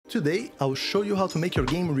Today, I'll show you how to make your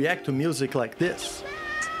game react to music like this.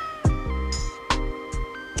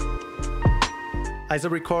 As I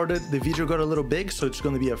recorded, the video got a little big, so it's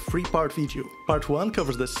going to be a three-part video. Part 1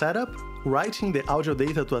 covers the setup, writing the audio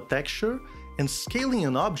data to a texture, and scaling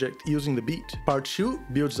an object using the beat. Part 2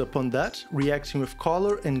 builds upon that, reacting with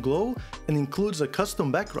color and glow, and includes a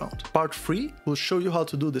custom background. Part 3 will show you how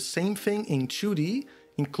to do the same thing in 2D,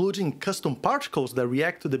 including custom particles that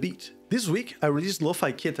react to the beat. This week, I released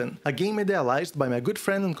Lofi Kitten, a game idealized by my good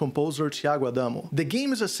friend and composer Thiago Adamo. The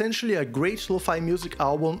game is essentially a great lo-fi music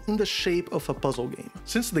album in the shape of a puzzle game.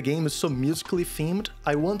 Since the game is so musically themed,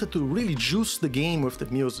 I wanted to really juice the game with the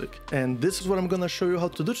music, and this is what I'm gonna show you how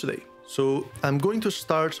to do today. So I'm going to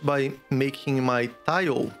start by making my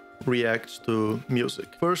tile react to music.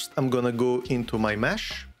 First, I'm gonna go into my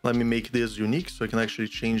mesh. Let me make this unique so I can actually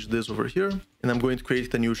change this over here. And I'm going to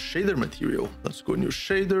create a new shader material. Let's go new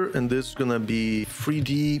shader, and this is gonna be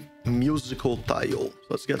 3D musical tile.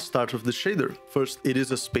 Let's get started with the shader. First, it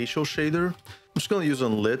is a spatial shader. I'm just gonna use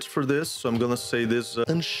unlit for this. So I'm gonna say this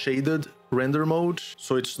unshaded render mode,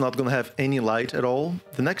 so it's not gonna have any light at all.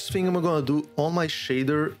 The next thing I'm gonna do on my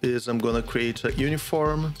shader is I'm gonna create a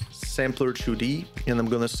uniform sampler 2D, and I'm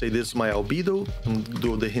gonna say this is my albedo and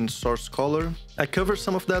do the hint source color. I covered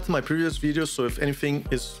some of that in my previous video, so if anything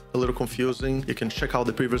is a little confusing, you can check out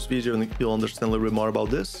the previous video and you'll understand a little bit more about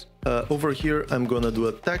this. Over here, I'm gonna do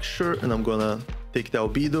a texture, and I'm gonna take the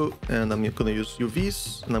albedo, and I'm gonna use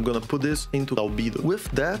UVs, and I'm gonna put this into albedo. With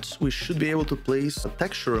that, we should be able to place a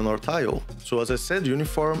texture on our tile. So as I said,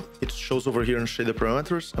 uniform, it shows over here in shader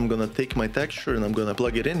parameters. I'm gonna take my texture and I'm gonna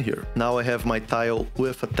plug it in here. Now I have my tile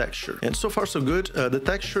with a texture. And so far so good. The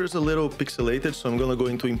texture is a little pixelated, so I'm gonna go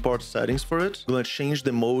into import settings for it. I'm gonna change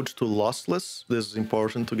the mode to lossless. This is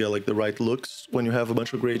important to get like the right looks when you have a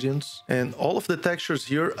bunch of gradients. And all of the textures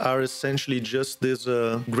here are essentially just these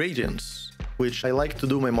gradients, which I like to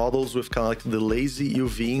do my models with kind of like the lazy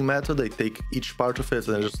UVing method. I take each part of it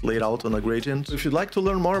and I just lay it out on a gradient. So if you'd like to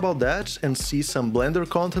learn more about that and see some Blender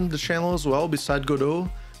content on the channel as well, beside Godot,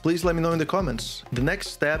 please let me know in the comments. The next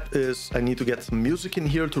step is I need to get some music in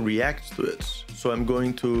here to react to it. So I'm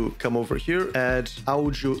going to come over here, add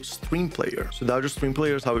audio stream player. So the audio stream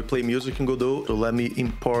player is how we play music in Godot. So let me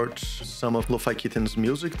import some of Lofi Kitten's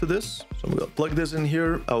music to this. So I'm gonna plug this in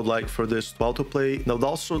here. I would like for this to autoplay. And I would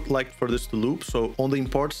also like for this to loop. So on the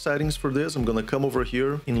import settings for this, I'm gonna come over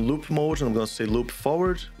here in loop mode, and I'm gonna say loop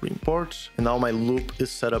forward, re-import. And now my loop is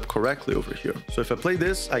set up correctly over here. So if I play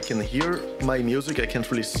this, I can hear my music. I can't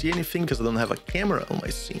really see anything because I don't have a camera on my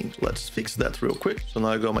scene. So let's fix that real quick. So now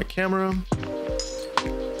I got my camera.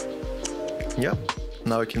 Yep,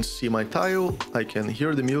 now I can see my tile, I can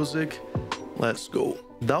hear the music. Let's go.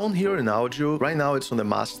 Down here in audio, right now it's on the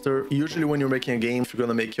master. Usually when you're making a game, if you're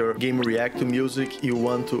gonna make your game react to music, you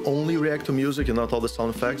want to only react to music and not all the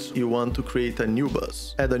sound effects. You want to create a new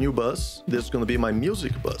bus. Add a new bus. This is gonna be my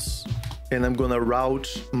music bus. And I'm gonna route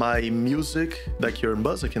my music back here in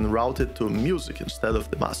bus. I can route it to music instead of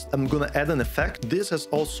the master. I'm gonna add an effect. This has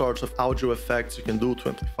all sorts of audio effects you can do to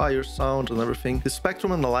amplify your sound and everything. The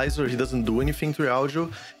spectrum analyzer, he doesn't do anything to your audio.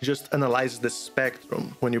 He just analyzes the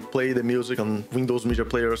spectrum. When you play the music on Windows Media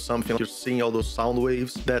Player or something, you're seeing all those sound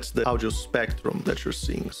waves. That's the audio spectrum that you're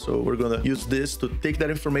seeing. So we're gonna use this to take that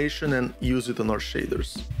information and use it on our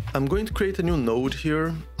shaders. I'm going to create a new node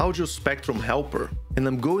here, audio spectrum helper, and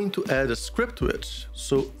I'm going to add a script to it.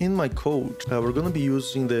 So in my code, we're going to be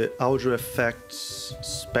using the audio effects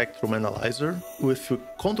spectrum analyzer. If we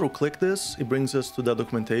control click this, it brings us to the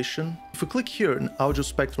documentation. If we click here in audio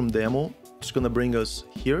spectrum demo, it's going to bring us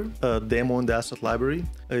here, a demo in the asset library.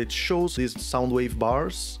 It shows these sound wave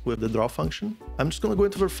bars with the draw function. I'm just going to go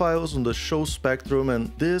into our files on the show spectrum,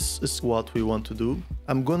 and this is what we want to do.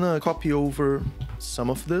 I'm going to copy over some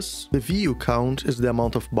of this. The VU count is the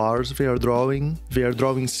amount of bars they are drawing. They are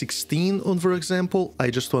drawing 16 on, for example. I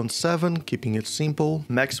just want 7, keeping it simple.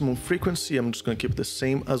 Maximum frequency, I'm just going to keep the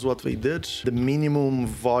same as what they did. The minimum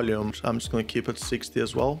volume, I'm just going to keep it 60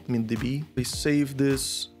 as well, min dB. We save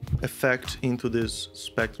this effect into this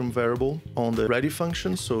spectrum variable on the ready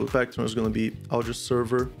function. So spectrum is going to be audio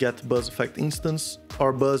server get buzz effect instance.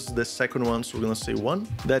 Our buzz is the second one, so we're going to say 1.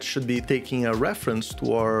 That should be taking a reference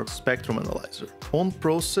to our spectrum analyzer. On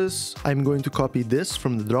process, I'm going to copy this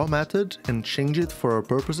from the draw method and change it for our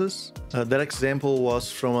purposes. That example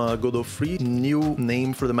was from Godot 3. New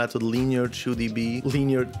name for the method linear 2dB,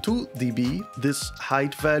 linear 2dB. This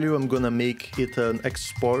height value, I'm going to make it an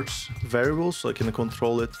export variable so I can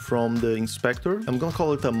control it from the inspector. I'm gonna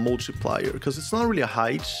call it a multiplier because it's not really a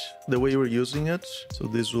height the way we're using it. So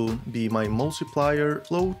this will be my multiplier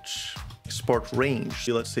float. export range,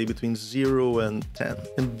 let's say between 0 and 10.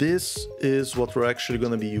 And this is what we're actually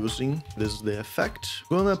going to be using. This is the effect.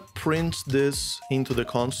 I'm going to print this into the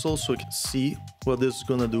console so we can see what this is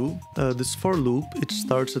going to do. This for loop, it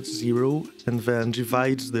starts at 0 and then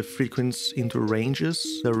divides the frequency into ranges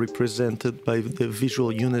that are represented by the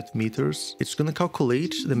visual unit meters. It's going to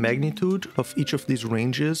calculate the magnitude of each of these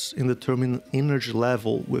ranges and determine energy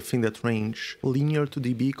level within that range. Linear to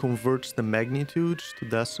dB converts the magnitude to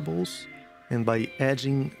decibels, and by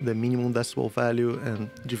adding the minimum decibel value and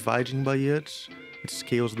dividing by it, it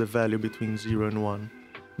scales the value between 0 and 1.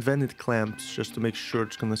 Then it clamps just to make sure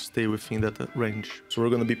it's going to stay within that range. So we're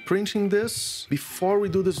going to be printing this. Before we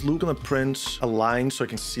do this loop, I'm going to print a line so I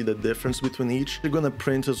can see the difference between each. We're going to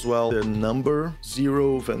print as well the number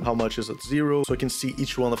 0 and how much is at 0, so I can see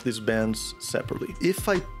each one of these bands separately. If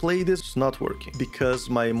I play this, it's not working because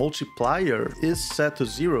my multiplier is set to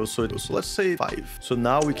 0, so let's say 5. So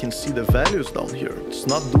now we can see the values down here. It's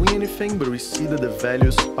not doing anything, but we see that the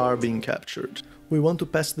values are being captured. We want to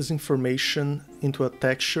pass this information into a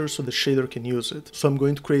texture so the shader can use it. So I'm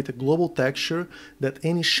going to create a global texture that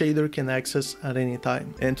any shader can access at any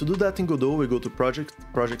time. And to do that in Godot, we go to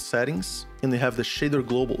project settings, and we have the shader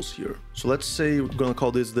globals here. So let's say we're going to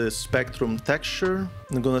call this the spectrum texture.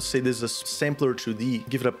 I'm going to say this is sampler 2D,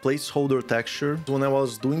 give it a placeholder texture. When I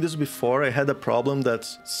was doing this before, I had a problem that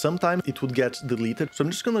sometimes it would get deleted. So I'm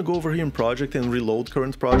just going to go over here in project and reload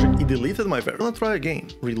current project. It deleted my variable. I'm going to try again.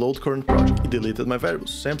 Reload current project. It deleted my variable.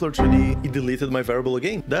 Sampler 2D, it deleted my variable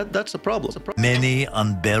again. That's a problem. Many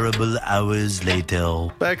unbearable hours later.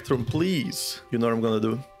 Spectrum, please. You know what I'm going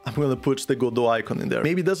to do? I'm going to put the Godot icon in there.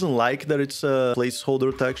 Maybe it doesn't like that it's a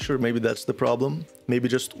placeholder texture. Maybe that's the problem. Maybe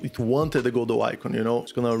just it wanted the Godot icon, you know?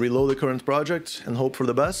 It's going to reload the current project and hope for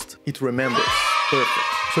the best. It remembers. Perfect.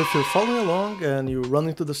 So if you're following along and you run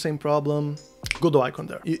into the same problem, Godot icon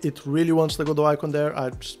there. It really wants the Godot icon there. I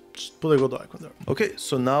just put a Godot icon there. Okay,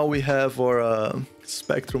 so now we have our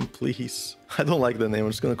Spectrum, please. I don't like the name.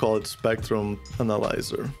 I'm just going to call it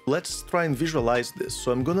SpectrumAnalyzer. Let's try and visualize this.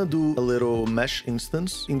 So I'm going to do a little mesh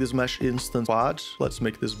instance. In this mesh instance quad, let's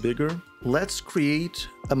make this bigger. Let's create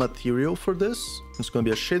a material for this. It's going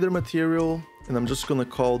to be a shader material. And I'm just going to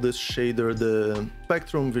call this shader the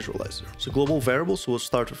Spectrum Visualizer. It's a global variable, so we'll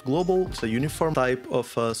start with global. It's a uniform type of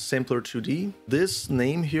sampler 2D. This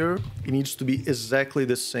name here, it needs to be exactly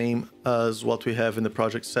the same as what we have in the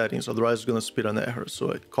project settings, otherwise it's going to spit an error.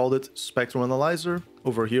 So I called it SpectrumAnalyzer.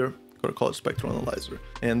 Over here, gotta call it SpectrumAnalyzer.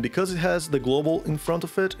 And because it has the global in front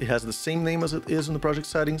of it, it has the same name as it is in the project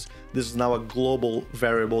settings. This is now a global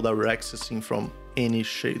variable that we're accessing from any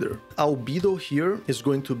shader. Albedo here is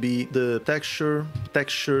going to be the texture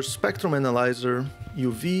SpectrumAnalyzer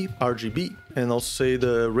UV RGB. And I'll say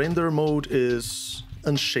the render mode is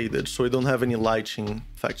unshaded, so we don't have any lighting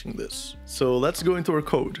affecting this. So let's go into our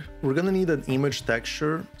code. We're gonna need an image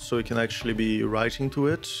texture so we can actually be writing to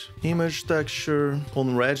it. Image texture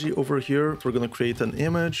on ready over here. We're gonna create an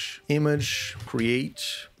image, create.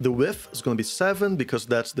 The width is gonna be 7 because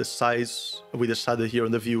that's the size we decided here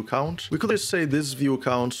on the view count. We could just say this view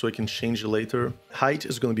count so I can change it later. Height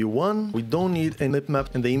is gonna be 1. We don't need a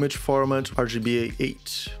bitmap, and the image format RGBA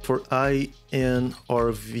 8. For in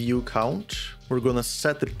our view count, we're gonna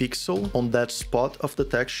set the pixel on that spot of the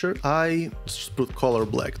texture. Let's just put color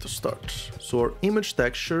black to start. So our image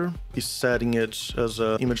texture is setting it as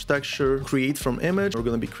an image texture, create from image. We're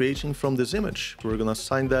gonna be creating from this image. So we're gonna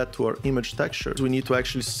assign that to our image texture. So we need to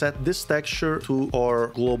actually set this texture to our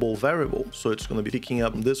global variable. So it's gonna be picking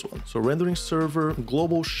up this one. So rendering server,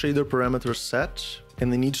 global shader parameter set.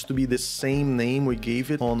 And it needs to be the same name we gave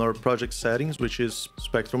it on our project settings, which is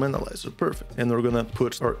SpectrumAnalyzer. Perfect. And we're gonna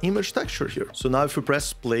put our image texture here. So now if we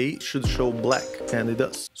press play, it should show black, and it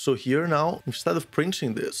does. So here now, instead of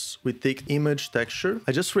printing this, we take image texture.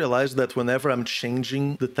 I just realized that whenever I'm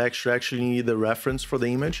changing the texture, I actually need the reference for the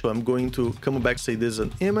image. So I'm going to come back, say this is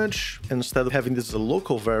an image, and instead of having this as a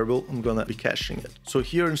local variable, I'm gonna be caching it. So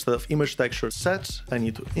here, instead of image texture set, I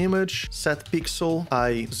need to image, set pixel,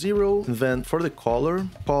 I0, and then for the color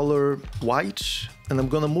white, and I'm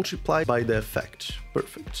gonna multiply by the effect.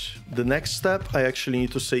 Perfect. The next step, I actually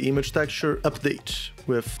need to say image texture update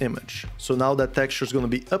with image. So now that texture is gonna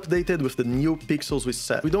be updated with the new pixels we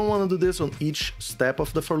set. We don't wanna do this on each step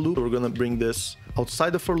of the for loop. We're gonna bring this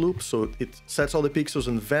outside the for loop so it sets all the pixels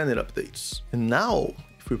and then it updates. And now,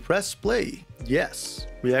 if we press play, yes,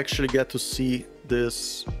 we actually get to see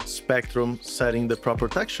this spectrum setting the proper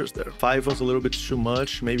textures there. 5 was a little bit too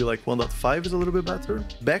much, maybe like 1.5 is a little bit better.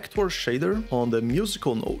 Back to our shader, on the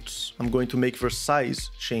musical notes, I'm going to make the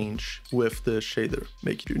size change with the shader.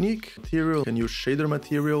 Make it unique, material, can use shader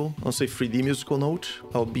material, I'll say 3D musical note,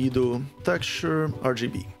 Albedo, texture,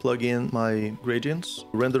 RGB. Plug in my gradients,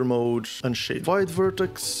 render mode, unshade void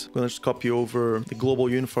vertex. I'm gonna just copy over the global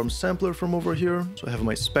uniform sampler from over here. So I have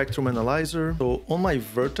my spectrum analyzer. So on my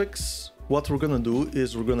vertex, what we're gonna do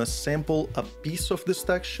is we're gonna sample a piece of this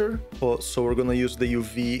texture. So we're gonna use the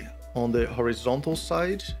UV on the horizontal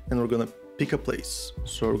side and we're gonna pick a place.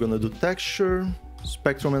 So we're gonna do texture,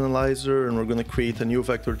 spectrum analyzer, and we're going to create a new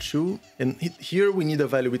vector 2. And here we need a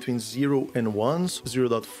value between 0 and 1, so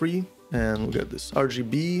 0.3. And we'll get this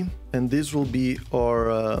RGB, and this will be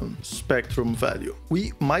our spectrum value.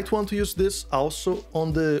 We might want to use this also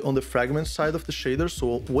on the fragment side of the shader. So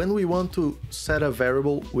when we want to set a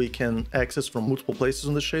variable we can access from multiple places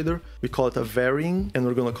on the shader, we call it a varying, and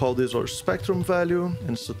we're going to call this our spectrum value,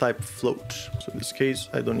 and it's the type float. So in this case,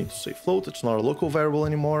 I don't need to say float. It's not a local variable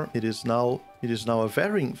anymore. It is now a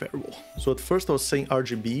varying variable. So at first I was saying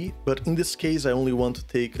RGB, but in this case I only want to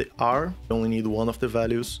take the R. I only need one of the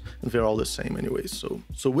values, and they're all the same anyway.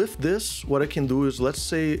 So with this, what I can do is, let's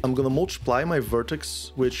say I'm gonna multiply my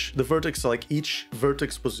vertex, which the vertex, like each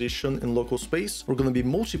vertex position in local space, we're gonna be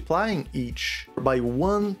multiplying each by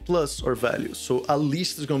 1 plus our value. So at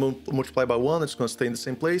least it's gonna multiply by 1, it's gonna stay in the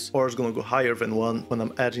same place, or it's gonna go higher than 1 when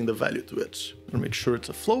I'm adding the value to it. And make sure it's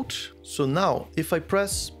a float. So now if I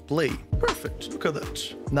press play, perfect, look at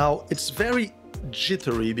that. Now it's very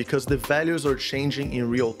jittery because the values are changing in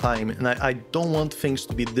real time, and I don't want things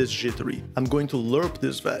to be this jittery. I'm going to LERP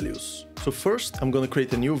these values. So first I'm going to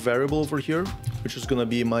create a new variable over here, which is going to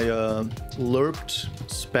be my LERPed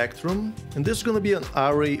spectrum, and this is going to be an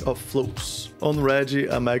array of floats. On Ready,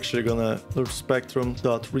 I'm actually going to LERP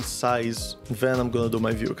spectrum.resize, then I'm going to do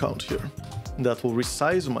my view count here. That will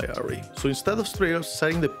resize my array. So instead of straight up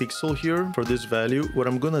setting the pixel here for this value, what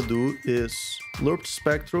I'm gonna do is LERP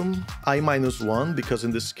spectrum I-1, because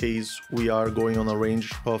in this case we are going on a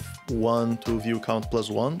range of 1 to view count plus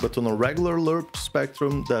 1, but on a regular LERP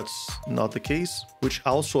spectrum that's not the case, which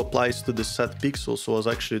also applies to the set pixel, so I was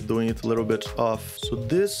actually doing it a little bit off. So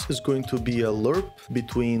this is going to be a LERP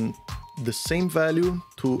between the same value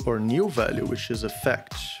to our new value, which is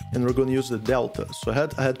effect, and we're going to use the delta. So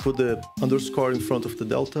I had put the underscore in front of the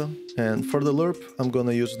delta, and for the LERP I'm going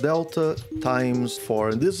to use delta times 4,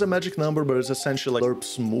 and this is a magic number, but it's essentially like LERP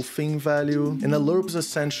smoothing value. And a LERP is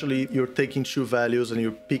essentially you're taking two values and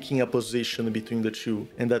you're picking a position between the two,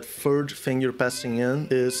 and that third thing you're passing in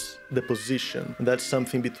is the position, and that's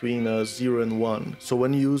something between 0 and 1. So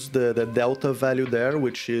when you use the delta value there,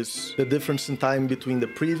 which is the difference in time between the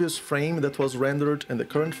previous frame that was rendered and the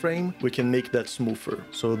current frame, we can make that smoother.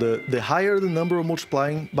 So the higher the number we're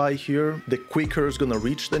multiplying by here, the quicker it's gonna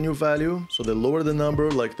reach the new value. So the lower the number,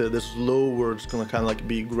 like the slower it's gonna kind of like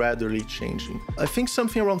be gradually changing. I think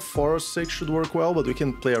something around 4 or 6 should work well, but we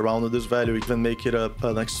can play around with this value. We can make it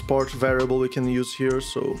an export variable we can use here.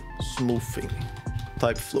 So smoothing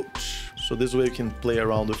type float. So this way you can play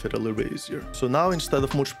around with it a little bit easier. So now instead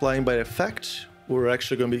of multiplying by effect, we're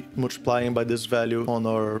actually going to be multiplying by this value on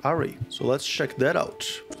our array. So let's check that out.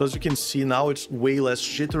 So as you can see now, it's way less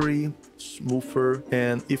jittery, smoother.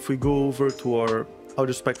 And if we go over to our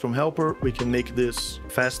audio spectrum helper, we can make this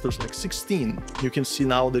faster, like 16. You can see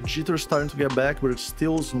now the jitter is starting to get back, but it's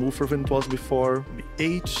still smoother than it was before.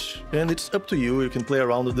 8, and it's up to you. You can play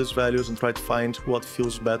around with these values and try to find what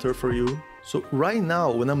feels better for you. So right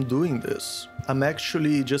now, when I'm doing this, I'm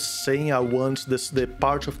actually just saying I want the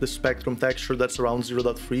part of the spectrum texture that's around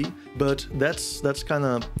 0.3, but that's kind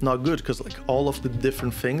of not good, because like all of the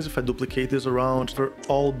different things, if I duplicate this around, they're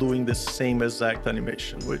all doing the same exact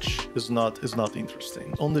animation, which is not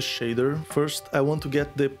interesting. On the shader, first I want to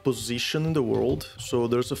get the position in the world. So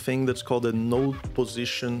there's a thing that's called a node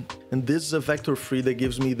position, and this is a vector 3 that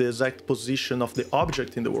gives me the exact position of the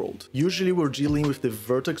object in the world. Usually we're dealing with the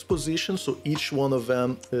vertex position, so each one of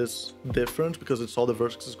them is different because it's all the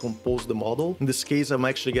vertices compose the model. In this case, I'm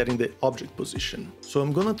actually getting the object position. So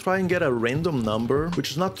I'm gonna try and get a random number,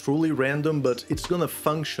 which is not truly random, but it's gonna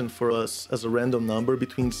function for us as a random number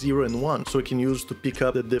between 0 and 1. So we can use to pick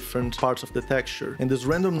up the different parts of the texture. And this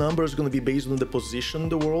random number is gonna be based on the position in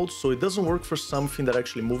the world. So it doesn't work for something that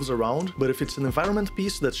actually moves around, but if it's an environment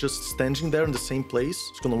piece that's just just standing there in the same place,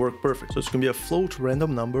 it's gonna work perfect. So it's gonna be a float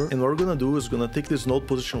random number, and what we're gonna do is gonna take this node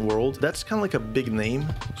position world. That's kind of like a big name.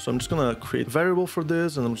 So I'm just gonna create a variable for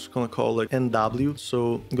this, and I'm just gonna call like NW.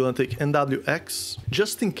 So I'm gonna take NWX,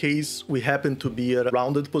 just in case we happen to be at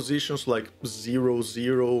rounded positions like 0,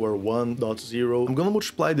 0 or 1.0. I'm gonna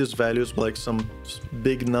multiply these values by like some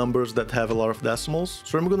big numbers that have a lot of decimals.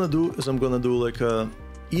 So what I'm gonna do is I'm gonna do like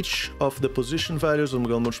each of the position values I'm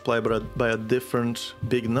gonna multiply by a different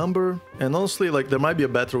big number. And honestly, like, there might be a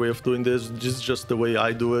better way of doing this. This is just the way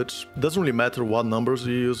I do it. It doesn't really matter what numbers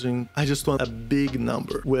you're using. I just want a big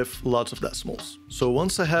number with lots of decimals. So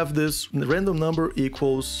once I have this random number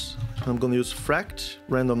equals, I'm gonna use fract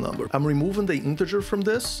random number. I'm removing the integer from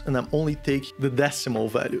this, and I'm only taking the decimal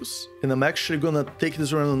values. And I'm actually gonna take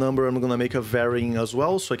this random number, I'm gonna make a varying as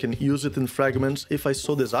well, so I can use it in fragments if I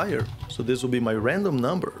so desire. So this will be my random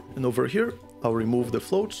number. And over here, I'll remove the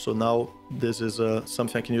float, so now this is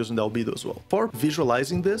something I can use in the Albedo as well. For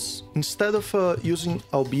visualizing this, instead of using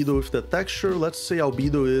Albedo with the texture, let's say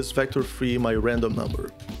Albedo is vector-free my random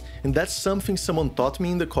number. And that's something someone taught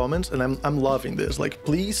me in the comments, and I'm loving this. Like,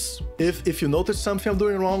 please, if you notice something I'm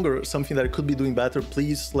doing wrong or something that I could be doing better,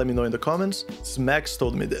 please let me know in the comments. Smax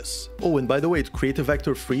told me this. Oh, and by the way, to create a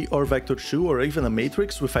vector-free or vector-2 or even a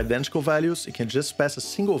matrix with identical values, it can just pass a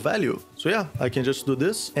single value. So yeah, I can just do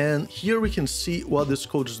this, and here we can see what this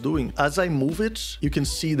code is doing. As I move it, you can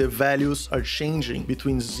see the values are changing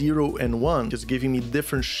between 0 and 1. It's giving me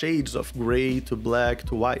different shades of gray to black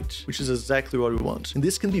to white, which is exactly what we want. And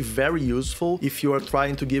this can be very useful if you are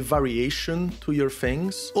trying to give variation to your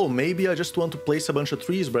things. Oh, maybe I just want to place a bunch of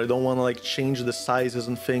trees, but I don't want to like change the sizes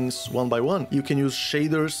and things one by one. You can use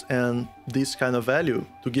shaders and this kind of value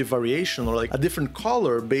to give variation, or like a different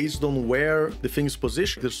color based on where the thing is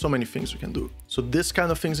positioned. There's so many things you can do. So this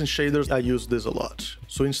kind of things in shaders, I use this a lot.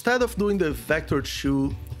 So instead of doing the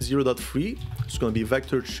vector2 0.3, it's going to be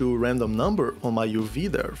vector2 random number on my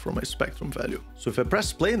UV there for my spectrum value. So if I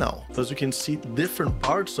press play now, as you can see, different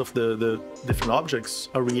parts of the different objects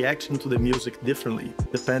are reacting to the music differently,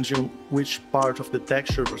 depending on which part of the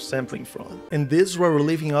texture we're sampling from. And this is where we're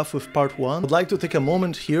leaving off with part 1. I'd like to take a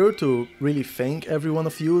moment here to really thank every one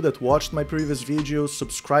of you that watched my previous videos,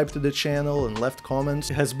 subscribed to the channel, and left comments.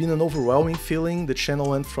 It has been an overwhelming feeling. The channel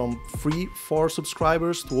went from 4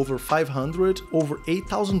 subscribers to over 500. Over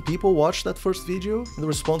 8,000 people watched that first video, and the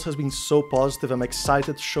response has been so positive. I'm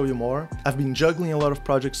excited to show you more. I've been juggling a lot of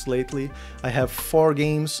projects lately. I have 4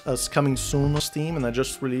 games coming soon on Steam, and I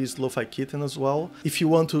just released Lofi Kitten as well. If you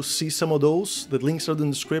want to see some of those, the links are in the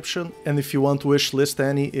description, and if you want to wish list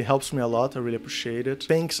any, it helps me a lot. I really appreciate it.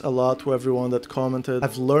 Thanks a lot to everyone that commented.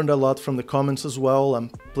 I've learned a lot from the comments as well. I'm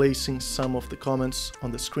placing some of the comments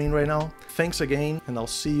on the screen right now. Thanks again, and I'll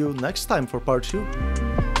see you next time for part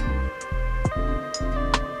 2.